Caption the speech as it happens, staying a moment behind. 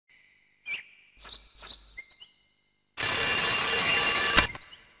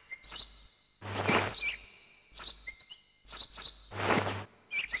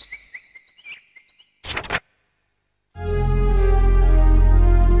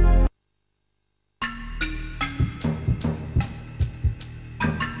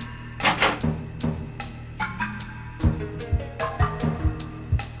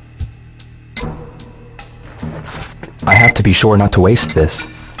to be sure not to waste this.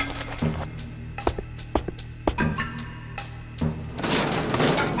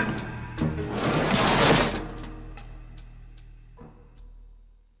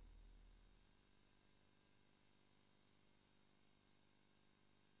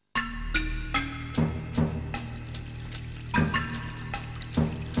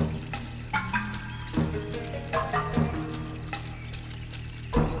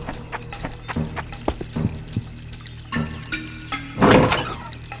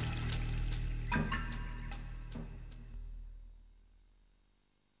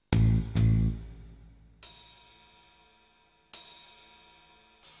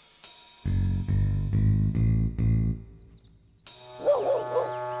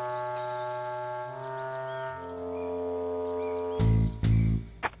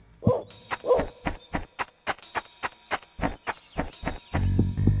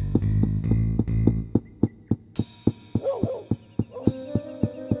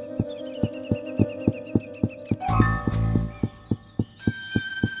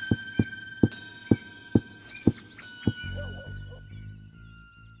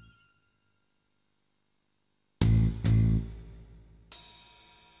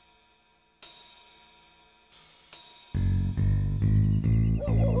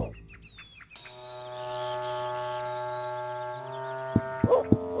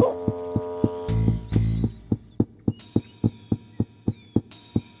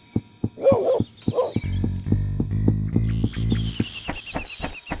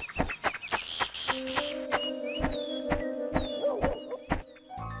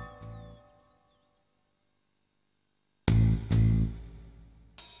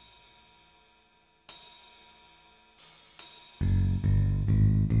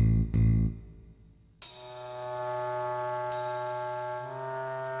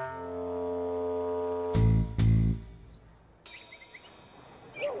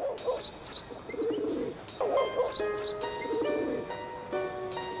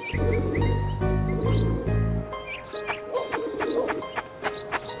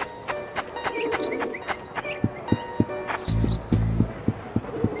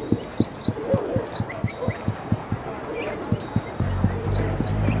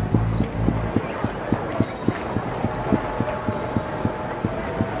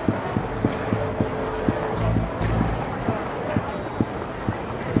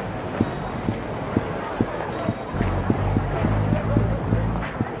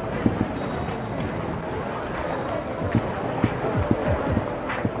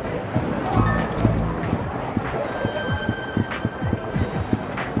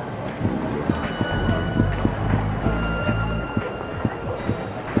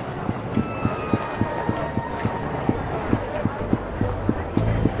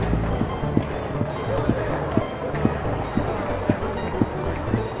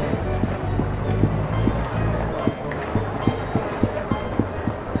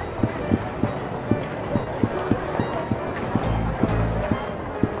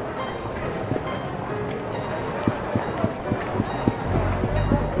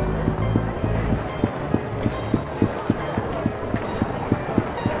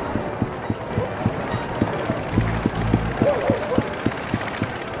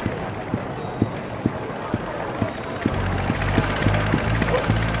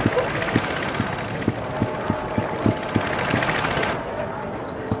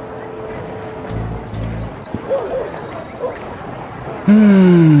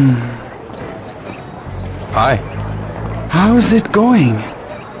 Hi. How's it going?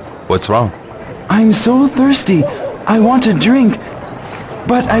 What's wrong? I'm so thirsty. I want a drink,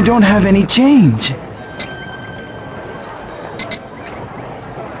 but I don't have any change.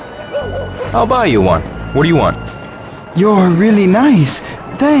 I'll buy you one. What do you want? You're really nice.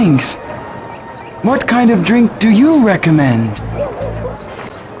 Thanks. What kind of drink do you recommend?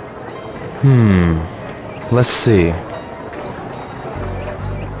 Let's see.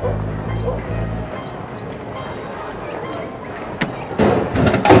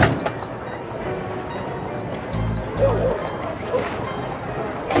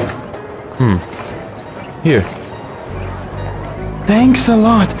 Here. Thanks a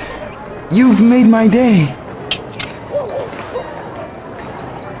lot. You've made my day.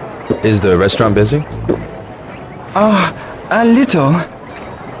 Is the restaurant busy? A little.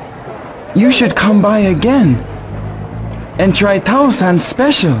 You should come by again and try Tao-san's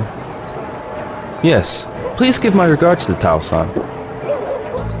special. Yes. Please give my regards to Tao-san.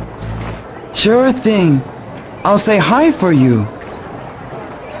 Sure thing. I'll say hi for you.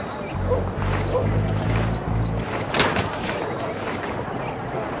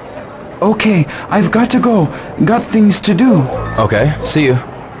 Okay, I've got to go. Got things to do. Okay, see you.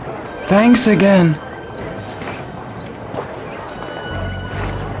 Thanks again.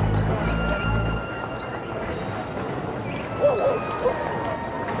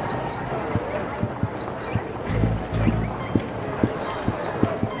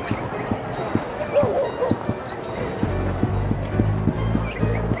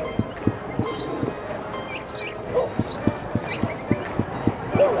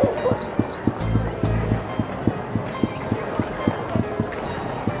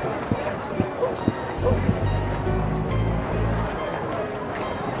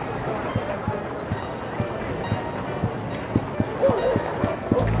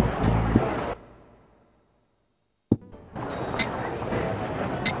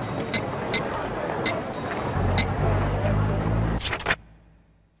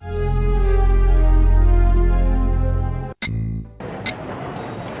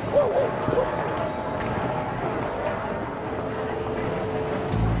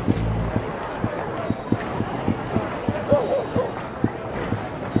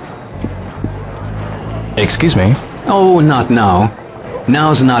 Excuse me. Oh, not now.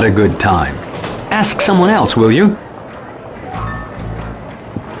 Now's not a good time. Ask someone else, will you?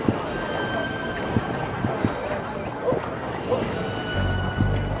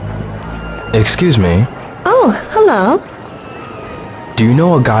 Excuse me. Oh, hello. Do you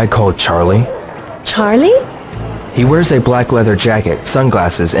know a guy called Charlie? Charlie? He wears a black leather jacket,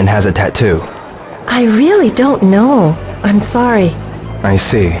 sunglasses, and has a tattoo. I really don't know. I'm sorry. I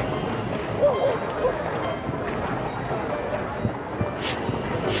see.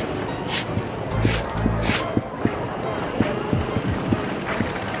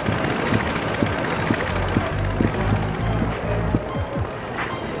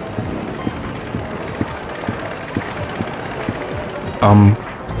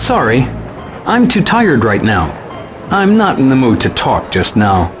 Sorry. I'm too tired right now. I'm not in the mood to talk just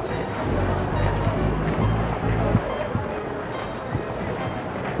now.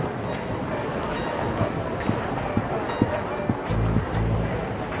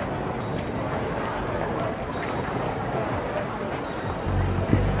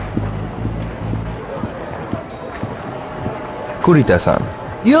 Kurita-san,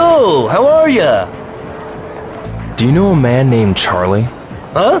 Yo, how are ya? do you know a man named Charlie?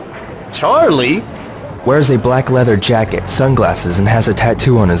 Huh? Charlie? Wears a black leather jacket, sunglasses, and has a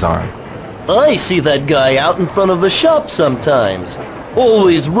tattoo on his arm. I see that guy out in front of the shop sometimes.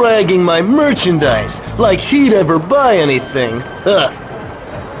 Always ragging my merchandise, like he'd ever buy anything. Huh.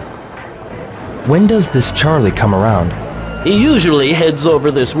 When does this Charlie come around? He usually heads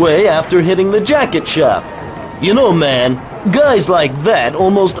over this way after hitting the jacket shop. You know, man, guys like that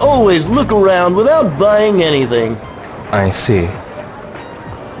almost always look around without buying anything. I see.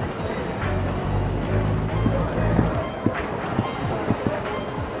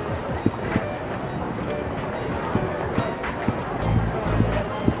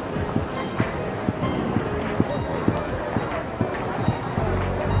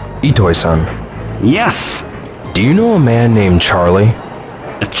 Itoi-san, Yes, do you know a man named Charlie?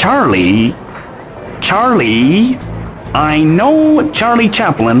 Charlie? Charlie? I know Charlie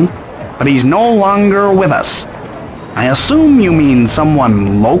Chaplin, but he's no longer with us. I assume you mean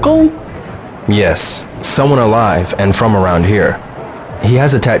someone local? Yes, someone alive and from around here. He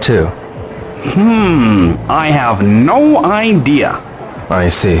has a tattoo. I have no idea. I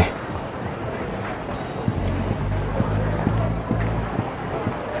see.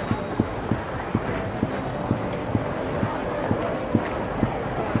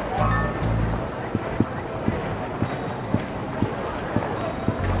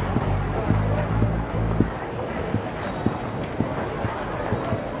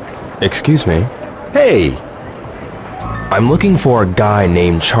 Excuse me. Hey, I'm looking for a guy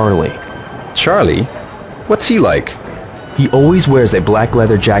named Charlie. Charlie? What's he like? He always wears a black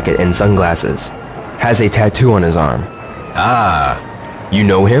leather jacket and sunglasses. Has a tattoo on his arm. Ah, You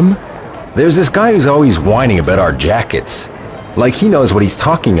know him? there's this guy who's always whining about our jackets. Like he knows what he's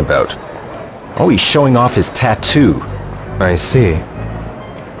talking about. Always showing off his tattoo. I see.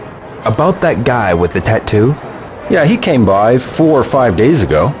 About that guy with the tattoo? Yeah, he came by 4 or 5 days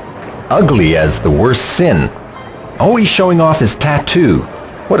ago. Ugly as the worst sin. Always showing off his tattoo.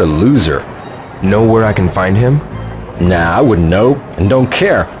 What a loser. Know where I can find him? Nah, I wouldn't know, and don't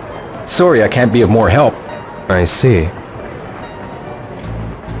care. Sorry I can't be of more help. I see.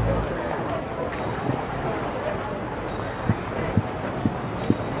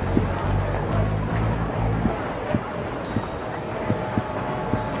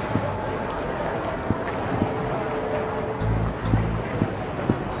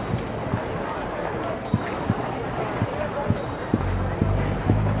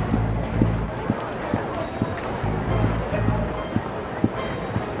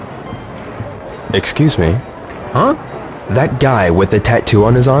 Excuse me? Huh? That guy with the tattoo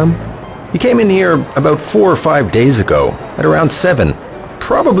on his arm? He came in here about 4 or 5 days ago, at around 7.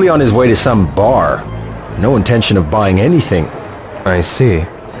 Probably on his way to some bar. No intention of buying anything. I see.